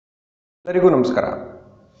ಎಲ್ಲರಿಗೂ ನಮಸ್ಕಾರ.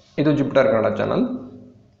 ಇದು ಜುಪಿಟರ್ ಕನ್ನಡ ಚಾನಲ್.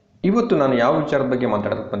 ಇವತ್ತು ನಾನು ಯಾವ ವಿಚಾರದ ಬಗ್ಗೆ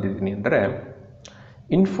ಮಾತಾಡೋದಕ್ಕೆ ಬಂದಿದ್ದೀನಿ ಅಂದರೆ,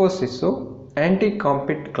 ಇನ್ಫೋಸಿಸ್ಸು ಆ್ಯಂಟಿ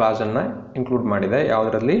ಕಾಂಪಿಟ್ ಕ್ಲಾಸನ್ನು ಇನ್ಕ್ಲೂಡ್ ಮಾಡಿದೆ.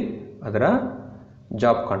 ಯಾವುದರಲ್ಲಿ? ಅದರ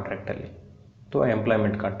ಜಾಬ್ ಕಾಂಟ್ರಾಕ್ಟಲ್ಲಿ ಅಥವಾ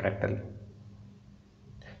ಎಂಪ್ಲಾಯ್ಮೆಂಟ್ ಕಾಂಟ್ರಾಕ್ಟಲ್ಲಿ.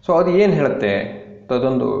 ಸೊ ಅದು ಏನು ಹೇಳುತ್ತೆ?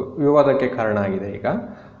 ಅದೊಂದು ವಿವಾದಕ್ಕೆ ಕಾರಣ ಆಗಿದೆ. ಈಗ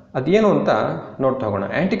ಅದೇನು ಅಂತ ನೋಡ್ತಾ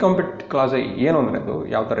ಹೋಗೋಣ. ಆ್ಯಂಟಿ ಕಾಂಪಿಟ್ ಕ್ಲಾಸ್ ಏನು ಅಂದರೆ, ಅದು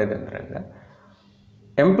ಯಾವ ಥರ ಇದೆ ಅಂದರೆ,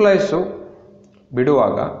 ಎಂಪ್ಲಾಯೀಸು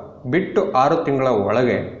ಬಿಡುವಾಗ ಬಿಟ್ಟು 6 ತಿಂಗಳ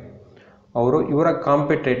ಒಳಗೆ ಅವರು ಇವರ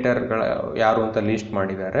ಕಾಂಪಿಟೇಟರ್ಗಳ ಯಾರು ಅಂತ ಲೀಸ್ಟ್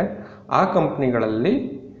ಮಾಡಿದ್ದಾರೆ. ಆ ಕಂಪ್ನಿಗಳಲ್ಲಿ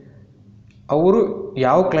ಅವರು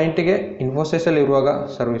ಯಾವ ಕ್ಲೈಂಟಿಗೆ ಇನ್ಫೋಸಿಸಲ್ಲಿ ಇರುವಾಗ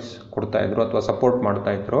ಸರ್ವಿಸ್ ಕೊಡ್ತಾಯಿದ್ರು ಅಥವಾ ಸಪೋರ್ಟ್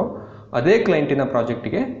ಮಾಡ್ತಾಯಿದ್ರು, ಅದೇ ಕ್ಲೈಂಟಿನ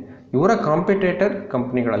ಪ್ರಾಜೆಕ್ಟಿಗೆ ಇವರ ಕಾಂಪಿಟೇಟರ್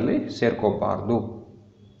ಕಂಪ್ನಿಗಳಲ್ಲಿ ಸೇರ್ಕೋಬಾರ್ದು.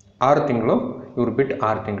 6 ತಿಂಗಳು ಇವರು ಬಿಟ್ಟು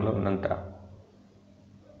 6 ತಿಂಗಳು ನಂತರ.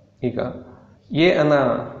 ಈಗ ಎ ಅನ್ನೋ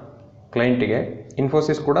ಕ್ಲೈಂಟಿಗೆ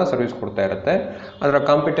ಇನ್ಫೋಸಿಸ್ ಕೂಡ ಸರ್ವಿಸ್ ಕೊಡ್ತಾ ಇರುತ್ತೆ, ಅದರ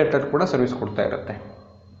ಕಾಂಪಿಟೇಟರ್ ಕೂಡ ಸರ್ವಿಸ್ ಕೊಡ್ತಾ ಇರುತ್ತೆ.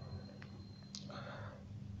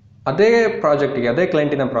 ಅದೇ ಪ್ರಾಜೆಕ್ಟಿಗೆ, ಅದೇ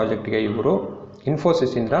ಕ್ಲೈಂಟಿನ ಪ್ರಾಜೆಕ್ಟಿಗೆ ಇವರು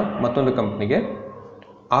ಇನ್ಫೋಸಿಸಿಂದ ಮತ್ತೊಂದು ಕಂಪ್ನಿಗೆ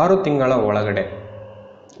 6 ತಿಂಗಳ ಒಳಗಡೆ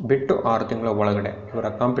ಬಿಟ್ಟು 6 ತಿಂಗಳ ಒಳಗಡೆ ಇವರ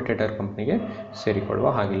ಕಾಂಪಿಟೇಟರ್ ಕಂಪ್ನಿಗೆ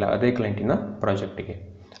ಸೇರಿಕೊಳ್ಳುವ ಹಾಗಿಲ್ಲ, ಅದೇ ಕ್ಲೈಂಟಿನ ಪ್ರಾಜೆಕ್ಟಿಗೆ.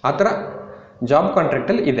 ಆ ಥರ ಜಾಬ್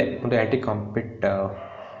ಕಾಂಟ್ರಾಕ್ಟಲ್ಲಿ ಇದೆ ಒಂದು ಆ್ಯಂಟಿ ಕಾಂಪಿಟ್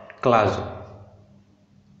ಕ್ಲಾಸು.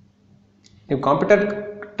 ನೀವು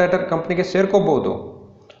ಕಾಂಪಿಟೇಟರ್ ಕಂಪ್ನಿಗೆ ಸೇರ್ಕೋಬೋದು,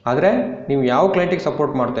 ಆದರೆ ನೀವು ಯಾವ ಕ್ಲೈಂಟಿಗೆ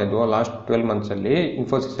ಸಪೋರ್ಟ್ ಮಾಡ್ತಾ ಇದ್ವೋ ಲಾಸ್ಟ್ 12 ಮಂತ್ಸಲ್ಲಿ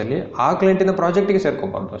ಇನ್ಫೋಸಿಸಲ್ಲಿ, ಆ ಕ್ಲೈಂಟಿನ ಪ್ರಾಜೆಕ್ಟಿಗೆ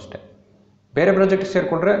ಸೇರ್ಕೋಬಾರ್ದು ಅಷ್ಟೇ. ಬೇರೆ ಪ್ರಾಜೆಕ್ಟಿಗೆ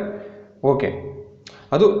ಸೇರಿಕೊಂಡ್ರೆ ಓಕೆ,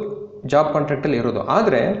 ಅದು ಜಾಬ್ ಕಾಂಟ್ರಾಕ್ಟಲ್ಲಿ ಇರೋದು.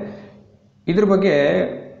 ಆದರೆ ಇದ್ರ ಬಗ್ಗೆ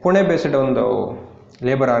ಪುಣೆ ಬೇಸ್ಡ್ ಒಂದು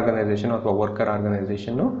ಲೇಬರ್ ಆರ್ಗನೈಸೇಷನ್ ಅಥವಾ ವರ್ಕರ್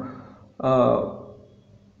ಆರ್ಗನೈಸೇಷನ್ನು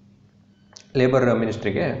ಲೇಬರ್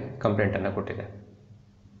ಮಿನಿಸ್ಟ್ರಿಗೆ ಕಂಪ್ಲೇಂಟನ್ನು ಕೊಟ್ಟಿದೆ.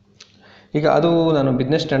 ಈಗ ಅದು ನಾನು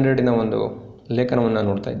ಬಿಸ್ನೆಸ್ ಸ್ಟ್ಯಾಂಡರ್ಡಿನ ಒಂದು ಲೇಖನವನ್ನು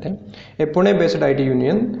ನೋಡ್ತಾ ಇದ್ದೆ. A Pune based IT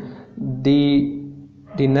union,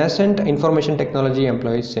 the ನ್ಯಾಸೆಂಟ್ information technology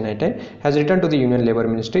employees United has return to the union labour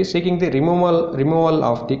ministry seeking the removal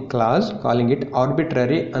of the class, calling it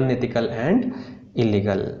arbitrary, unethical and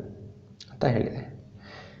illegal ಅಂತ ಹೇಳಿದೆ.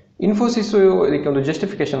 ಇನ್ಫೋಸಿಸ್ಸು ಇದಕ್ಕೆ ಒಂದು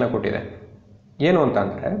ಜಸ್ಟಿಫಿಕೇಷನ್ನ ಕೊಟ್ಟಿದೆ. ಏನು ಅಂತ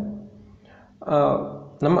ಅಂದರೆ,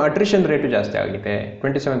 ನಮ್ಮ ಅಟ್ರಿಷನ್ ರೇಟು ಜಾಸ್ತಿ ಆಗಿದೆ,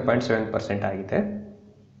 27.7% ಆಗಿದೆ.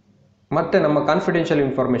 ಮತ್ತು ನಮ್ಮ ಕಾನ್ಫಿಡೆನ್ಷಿಯಲ್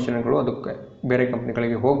ಇನ್ಫಾರ್ಮೇಷನ್ಗಳು ಅದಕ್ಕೆ ಬೇರೆ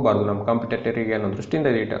ಕಂಪ್ನಿಗಳಿಗೆ ಹೋಗಬಾರ್ದು, ನಮ್ಮ ಕಾಂಪಿಟೇಟರಿಗೆ ಅನ್ನೋ ದೃಷ್ಟಿಯಿಂದ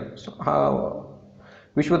ಇದೆ.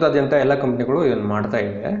 ವಿಶ್ವದಾದ್ಯಂತ ಎಲ್ಲ ಕಂಪ್ನಿಗಳು ಇದನ್ನು ಮಾಡ್ತಾ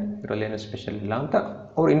ಇವೆ, ಇದರಲ್ಲಿ ಏನು ಸ್ಪೆಷಲ್ ಇಲ್ಲ ಅಂತ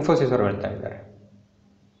ಅವರು ಇನ್ಫೋಸಿಸ್ ಅವರು ಹೇಳ್ತಾ ಇದ್ದಾರೆ.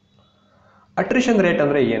 ಅಟ್ರಿಷನ್ ರೇಟ್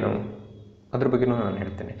ಅಂದರೆ ಏನು, ಅದ್ರ ಬಗ್ಗೆನೂ ನಾನು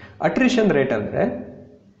ಹೇಳ್ತೇನೆ. ಅಟ್ರಿಷನ್ ರೇಟ್ ಅಂದರೆ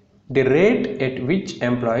the rate at which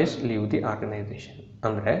employees leave the organisation.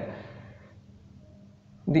 ಅಂದರೆ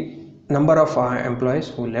the number of employees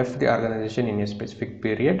who left the organization in a specific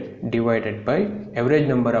period divided by average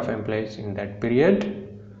number of employees in that period,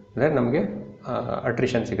 ಅಂದರೆ ನಮಗೆ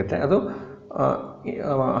attrition ಸಿಗುತ್ತೆ. ಅದು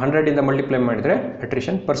 100ಇಂದ multiply ಮಾಡಿದರೆ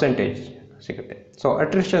attrition percentage ಸಿಗುತ್ತೆ. So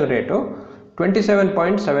attrition rate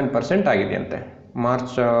 27.7% ಆಗಿದೆ ಅಂತೆ.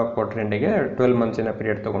 March quarter ಎಂಡಿಗೆ 12 ಮಂತ್ಸಿನ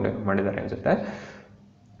period ತೊಗೊಂಡು ಮಾಡಿದ್ದಾರೆ ಅನಿಸುತ್ತೆ.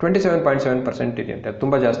 27.7% ಇದೆಯಂತೆ,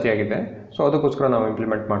 ತುಂಬ ಜಾಸ್ತಿ ಆಗಿದೆ. ಸೊ ಅದಕ್ಕೋಸ್ಕರ ನಾವು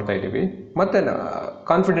ಇಂಪ್ಲಿಮೆಂಟ್ ಮಾಡ್ತಾ ಇದ್ದೀವಿ. ಮತ್ತು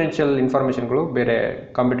ಕಾನ್ಫಿಡೆನ್ಷಿಯಲ್ ಇನ್ಫಾರ್ಮೇಷನ್ಗಳು ಬೇರೆ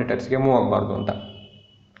ಕಾಂಪಿಟೇಟರ್ಸ್ಗೆ ಮೂವ್ ಆಗಬಾರ್ದು ಅಂತ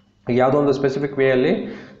ಯಾವುದೋ ಒಂದು ಸ್ಪೆಸಿಫಿಕ್ ವೇಯಲ್ಲಿ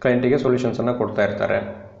ಕ್ಲೈಂಟಿಗೆ ಸೊಲ್ಯೂಷನ್ಸನ್ನು ಕೊಡ್ತಾ ಇರ್ತಾರೆ.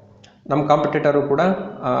 ನಮ್ಮ ಕಾಂಪಿಟೇಟರು ಕೂಡ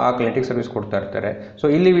ಆ ಕ್ಲೈಂಟಿಗೆ ಸರ್ವಿಸ್ ಕೊಡ್ತಾ ಇರ್ತಾರೆ. ಸೊ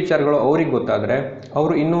ಇಲ್ಲಿ ವಿಚಾರಗಳು ಅವ್ರಿಗೆ ಗೊತ್ತಾದರೆ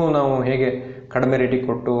ಅವರು ಇನ್ನೂ ನಾವು ಹೇಗೆ ಕಡಿಮೆ ರೇಟಿಗೆ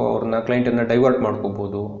ಕೊಟ್ಟು ಅವ್ರನ್ನ ಕ್ಲೈಂಟನ್ನು ಡೈವರ್ಟ್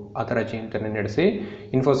ಮಾಡ್ಕೋಬೋದು, ಆ ಥರ ಚಿಂತನೆ ನಡೆಸಿ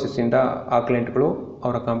ಇನ್ಫೋಸಿಸ್ಸಿಂದ ಆ ಕ್ಲೈಂಟ್ಗಳು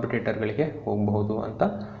ಅವರ ಕಾಂಪಿಟೇಟರ್ಗಳಿಗೆ ಹೋಗಬಹುದು ಅಂತ.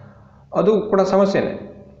 ಅದು ಕೂಡ ಸಮಸ್ಯೆನೇ,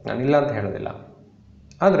 ನಾನಿಲ್ಲ ಅಂತ ಹೇಳೋದಿಲ್ಲ.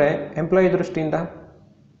 ಆದರೆ ಎಂಪ್ಲಾಯಿ ದೃಷ್ಟಿಯಿಂದ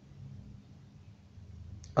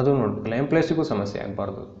ಅದು ನೋಡಬೇಕಲ್ಲ, ಎಂಪ್ಲಾಯೀಸಿಗೂ ಸಮಸ್ಯೆ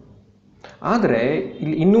ಆಗಬಾರ್ದು. ಆದರೆ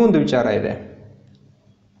ಇಲ್ಲಿ ಇನ್ನೂ ಒಂದು ವಿಚಾರ ಇದೆ.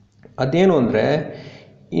 ಅದೇನು ಅಂದರೆ,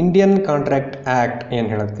 ಇಂಡಿಯನ್ ಕಾಂಟ್ರಾಕ್ಟ್ ಆ್ಯಕ್ಟ್ ಏನು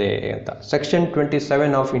ಹೇಳುತ್ತೆ ಅಂತ. Section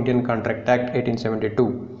 27 of Indian contract act 1872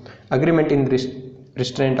 agreement in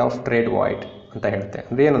ರಿಸ್ಟ್ರೇಂಟ್ of trade void ಅಂತ ಹೇಳುತ್ತೆ.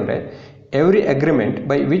 ಅಂದರೆ ಏನಂದರೆ, every agreement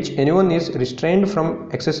by which anyone is ರಿಸ್ಟ್ರೈನ್ಡ್ from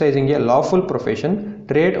exercising A lawful profession,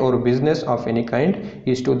 trade R business of any kind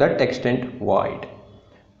is to that extent void.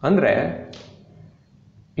 ಅಂದರೆ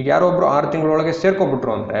ಈಗ ಯಾರೊಬ್ಬರು 6 ತಿಂಗಳೊಳಗೆ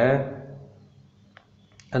ಸೇರ್ಕೊಬಿಟ್ರು ಅಂದರೆ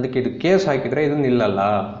ಅದಕ್ಕೆ ಇದು ಕೇಸ್ ಹಾಕಿದರೆ ಇದು ನಿಲ್ಲಲ್ಲ.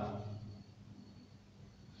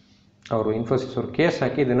 ಅವರು ಇನ್ಫೋಸಿಸ್ ಅವರು ಕೇಸ್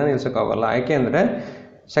ಹಾಕಿ ಇದನ್ನು ನಿಲ್ಸೋಕ್ಕಾಗಲ್ಲ. ಯಾಕೆ ಅಂದರೆ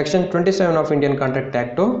section 27 of Indian contract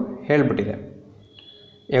act ಹೇಳಿಬಿಟ್ಟಿದೆ,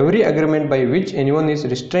 every agreement by which anyone is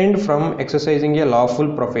ರಿಸ್ಟ್ರೈನ್ಡ್ from exercising A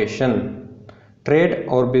lawful profession, trade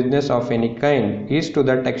R business of any kind is to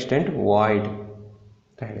that extent void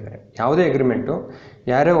ಅಂತ ಹೇಳಿದ್ದಾರೆ. ಯಾವುದೇ ಅಗ್ರಿಮೆಂಟು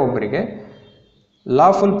ಯಾರೇ ಒಬ್ಬರಿಗೆ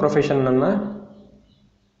ಲಾಫುಲ್ ಪ್ರೊಫೆಷನನ್ನು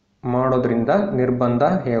ಮಾಡೋದ್ರಿಂದ ನಿರ್ಬಂಧ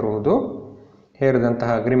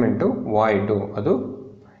ಹೇರಿದಂತಹ ಅಗ್ರಿಮೆಂಟು ವಾಯ್ಡು, ಅದು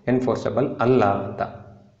ಎನ್ಫೋರ್ಸಬಲ್ ಅಲ್ಲ ಅಂತ.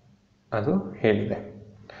 ಅದು ಹೇಳಿದೆ.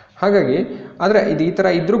 ಹಾಗಾಗಿ ಆದರೆ ಇದು ಈ ಥರ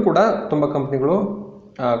ಇದ್ದರೂ ಕೂಡ ತುಂಬ ಕಂಪ್ನಿಗಳು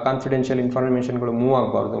ಕಾನ್ಫಿಡೆನ್ಷಿಯಲ್ ಇನ್ಫಾರ್ಮೇಷನ್ಗಳು ಮೂವ್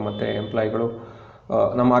ಆಗಬಾರ್ದು ಮತ್ತು ಎಂಪ್ಲಾಯಿಗಳು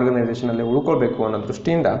ನಮ್ಮ ಆರ್ಗನೈಸೇಷನಲ್ಲಿ ಉಳ್ಕೊಳ್ಬೇಕು ಅನ್ನೋ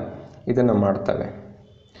ದೃಷ್ಟಿಯಿಂದ ಇದನ್ನು ಮಾಡ್ತವೆ.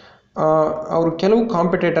 ಅವರು ಕೆಲವು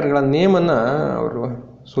ಕಾಂಪಿಟೇಟರ್ಗಳ ನೇಮನ್ನು ಅವರು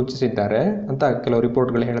ಸೂಚಿಸಿದ್ದಾರೆ ಅಂತ ಕೆಲವು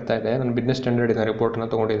ರಿಪೋರ್ಟ್ಗಳು ಹೇಳ್ತಾ ಇದೆ. ನಾನು business ಸ್ಟ್ಯಾಂಡರ್ಡಿನ ರಿಪೋರ್ಟನ್ನು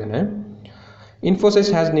ತೊಗೊಂಡಿದ್ದೇನೆ. Infosys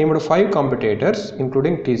has named 5 competitors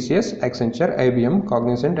including TCS, Accenture, IBM,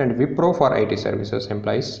 Cognizant and Wipro for IT services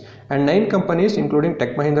employees and 9 companies including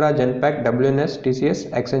Tech Mahindra, Genpact, WNS, TCS,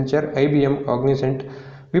 Accenture, IBM, Cognizant,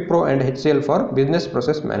 Wipro and HCL for business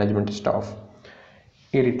process management staff.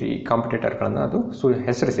 ಈ ರೀತಿ ಕಾಂಪಿಟೇಟರ್ಗಳನ್ನು ಅದು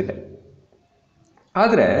ಹೆಸರಿಸಿದೆ.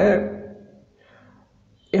 ಆದರೆ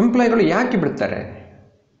ಎಂಪ್ಲಾಯಿಗಳು ಯಾಕೆ ಬಿಡ್ತಾರೆ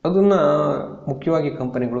ಅದನ್ನು ಮುಖ್ಯವಾಗಿ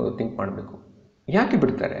ಕಂಪನಿಗಳು think ಮಾಡಬೇಕು. ಯಾಕೆ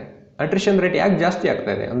ಬಿಡ್ತಾರೆ? ಅಟ್ರಿಷನ್ ರೇಟ್ ಯಾಕೆ ಜಾಸ್ತಿ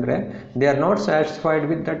ಆಗ್ತಾ ಇದೆ ಅಂದರೆ they are not satisfied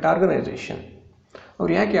with that organisation.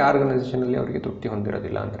 ಅವ್ರು ಯಾಕೆ ಆರ್ಗನೈಸೇಷನಲ್ಲಿ ಅವರಿಗೆ ತೃಪ್ತಿ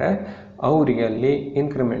ಹೊಂದಿರೋದಿಲ್ಲ ಅಂದರೆ ಅವರಿಗೆ ಅಲ್ಲಿ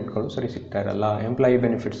ಇನ್ಕ್ರಿಮೆಂಟ್ಗಳು ಸರಿ ಸಿಗ್ತಾ ಇರಲ್ಲ, ಎಂಪ್ಲಾಯಿ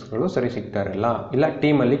ಬೆನಿಫಿಟ್ಸ್ಗಳು ಸರಿ ಸಿಗ್ತಾ ಇರಲ್ಲ, ಇಲ್ಲ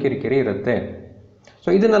ಟೀಮಲ್ಲಿ ಕಿರಿಕಿರಿ ಇರುತ್ತೆ. ಸೊ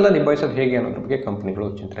ಇದನ್ನೆಲ್ಲ ನಿಭಾಯಿಸೋದು ಹೇಗೆ ಅನ್ನೋದ್ರ ಬಗ್ಗೆ ಕಂಪ್ನಿಗಳು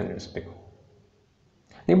ಚಿಂತನೆ ನಡೆಸಬೇಕು.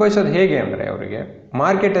 ನಿಭಾಯಿಸೋದು ಹೇಗೆ ಅಂದರೆ ಅವರಿಗೆ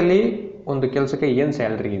ಮಾರ್ಕೆಟಲ್ಲಿ ಒಂದು ಕೆಲಸಕ್ಕೆ ಏನು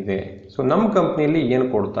ಸ್ಯಾಲ್ರಿ ಇದೆ, ಸೊ ನಮ್ಮ ಕಂಪ್ನಿಯಲ್ಲಿ ಏನು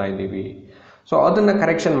ಕೊಡ್ತಾ ಇದ್ದೀವಿ, ಸೊ ಅದನ್ನು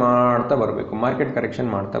ಕರೆಕ್ಷನ್ ಮಾಡ್ತಾ ಬರಬೇಕು, ಮಾರ್ಕೆಟ್ ಕರೆಕ್ಷನ್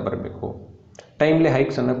ಮಾಡ್ತಾ ಬರಬೇಕು, ಟೈಮ್ಲಿ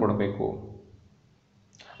ಹೈಕ್ಸನ್ನು ಕೊಡಬೇಕು.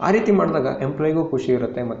 ಆ ರೀತಿ ಮಾಡಿದಾಗ ಎಂಪ್ಲಾಯಿಗೂ ಖುಷಿ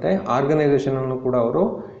ಇರುತ್ತೆ ಮತ್ತು ಆರ್ಗನೈಸೇಷನನ್ನು ಕೂಡ ಅವರು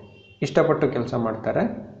ಇಷ್ಟಪಟ್ಟು ಕೆಲಸ ಮಾಡ್ತಾರೆ.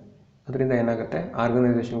 ಅದರಿಂದ ಏನಾಗುತ್ತೆ,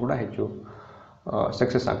 ಆರ್ಗನೈಸೇಷನ್ ಕೂಡ ಹೆಚ್ಚು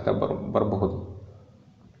ಸಕ್ಸಸ್ ಆಗ್ತಾ ಬರಬಹುದು.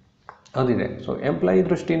 ಅದಿದೆ. ಸೊ ಎಂಪ್ಲಾಯಿ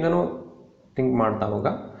ದೃಷ್ಟಿಯಿಂದನೂ ಥಿಂಕ್ ಮಾಡ್ತಾ ಹೋಗ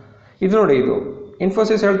ಇದು ನೋಡಿ, ಇದು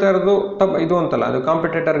ಇನ್ಫೋಸಿಸ್ ಹೇಳ್ತಾ ಇರೋದು ಇದು ಅಂತಲ್ಲ, ಅದು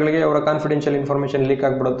ಕಾಂಪಿಟೇಟರ್ಗಳಿಗೆ ಅವರ ಕಾನ್ಫಿಡೆನ್ಷಿಯಲ್ ಇನ್ಫಾರ್ಮೇಷನ್ ಲೀಕ್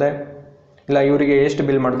ಆಗಿಬಿಡುತ್ತೆ, ಇಲ್ಲ ಇವರಿಗೆ ಎಷ್ಟು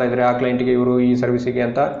ಬಿಲ್ ಮಾಡ್ತಾ ಇದ್ದಾರೆ ಆ ಕ್ಲೈಂಟಿಗೆ ಇವರು ಈ ಸರ್ವಿಸಿಗೆ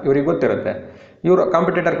ಅಂತ ಇವ್ರಿಗೆ ಗೊತ್ತಿರುತ್ತೆ. ಇವರು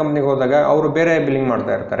ಕಾಂಪಿಟೇಟರ್ ಕಂಪ್ನಿಗೆ ಹೋದಾಗ ಅವರು ಬೇರೆ ಬಿಲ್ಲಿಂಗ್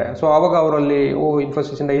ಮಾಡ್ತಾ ಇರ್ತಾರೆ. ಸೊ ಆವಾಗ ಅವರಲ್ಲಿ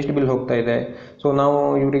ಇನ್ಫೋಸಿಸಿಂದ ಇಷ್ಟು ಬಿಲ್ ಹೋಗ್ತಾ ಇದೆ, ಸೊ ನಾವು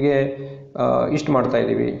ಇವರಿಗೆ ಇಷ್ಟು ಮಾಡ್ತಾ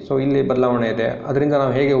ಇದ್ದೀವಿ, ಸೊ ಇಲ್ಲಿ ಬದಲಾವಣೆ ಇದೆ, ಅದರಿಂದ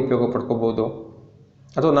ನಾವು ಹೇಗೆ ಉಪಯೋಗ ಪಡ್ಕೋಬೋದು,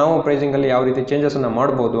 ಅಥವಾ ನಾವು ಪ್ರೈಸಿಂಗಲ್ಲಿ ಯಾವ ರೀತಿ ಚೇಂಜಸನ್ನು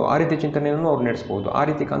ಮಾಡ್ಬೋದು, ಆ ರೀತಿ ಚಿಂತನೆಯನ್ನು ಅವ್ರು ನಡೆಸ್ಬೋದು. ಆ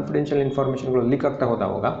ರೀತಿ ಕಾನ್ಫಿಡೆನ್ಷಿಯಲ್ ಇನ್ಫಾರ್ಮೇಷನ್ಗಳು ಲೀಕ್ ಆಗ್ತಾ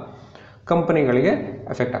ಹೋದಾಗ ಕಂಪನಿಗಳಿಗೆ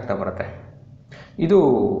ಎಫೆಕ್ಟ್ ಆಗ್ತಾ ಬರುತ್ತೆ. ಇದು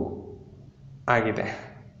ಆಗಿದೆ.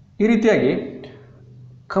 ಈ ರೀತಿಯಾಗಿ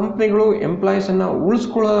ಕಂಪ್ನಿಗಳು ಎಂಪ್ಲಾಯೀಸನ್ನು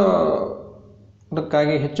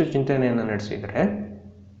ಉಳಿಸ್ಕೊಳ್ಳೋದಕ್ಕಾಗಿ ಹೆಚ್ಚು ಚಿಂತನೆಯನ್ನು ನಡೆಸಿದರೆ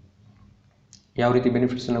ಯಾವ ರೀತಿ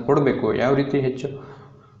ಬೆನಿಫಿಟ್ಸನ್ನು ಕೊಡಬೇಕು, ಯಾವ ರೀತಿ ಹೆಚ್ಚು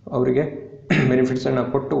ಅವರಿಗೆ ಬೆನಿಫಿಟ್ಸನ್ನು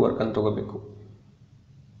ಕೊಟ್ಟು ವರ್ಕನ್ನು ತಗೋಬೇಕು,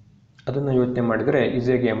 ಅದನ್ನು ಯೋಚನೆ ಮಾಡಿದರೆ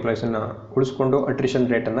ಈಸಿಯಾಗಿ ಎಂಪ್ಲಾಯೀಸನ್ನು ಉಳಿಸ್ಕೊಂಡು ಅಟ್ರಿಷನ್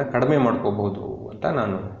ರೇಟನ್ನು ಕಡಿಮೆ ಮಾಡ್ಕೋಬಹುದು ಅಂತ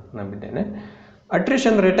ನಾನು ನಂಬಿದ್ದೇನೆ.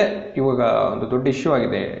 ಅಟ್ರಿಷನ್ ರೇಟೇ ಇವಾಗ ಒಂದು ದೊಡ್ಡ ಇಶ್ಯೂ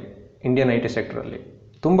ಆಗಿದೆ ಇಂಡಿಯನ್ IT ಸೆಕ್ಟ್ರಲ್ಲಿ.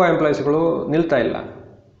 ತುಂಬ ಎಂಪ್ಲಾಯೀಸ್ಗಳು ನಿಲ್ತಾ ಇಲ್ಲ,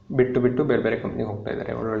 ಬಿಟ್ಟು ಬೇರೆ ಬೇರೆ ಕಂಪ್ನಿಗೆ ಹೋಗ್ತಾ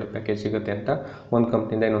ಇದ್ದಾರೆ. ಒಳ್ಳೊಳ್ಳೆ ಪ್ಯಾಕೇಜ್ ಸಿಗುತ್ತೆ ಅಂತ ಒಂದು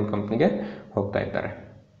ಕಂಪ್ನಿಯಿಂದ ಇನ್ನೊಂದು ಕಂಪ್ನಿಗೆ ಹೋಗ್ತಾ ಇದ್ದಾರೆ.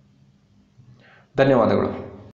 ಧನ್ಯವಾದಗಳು.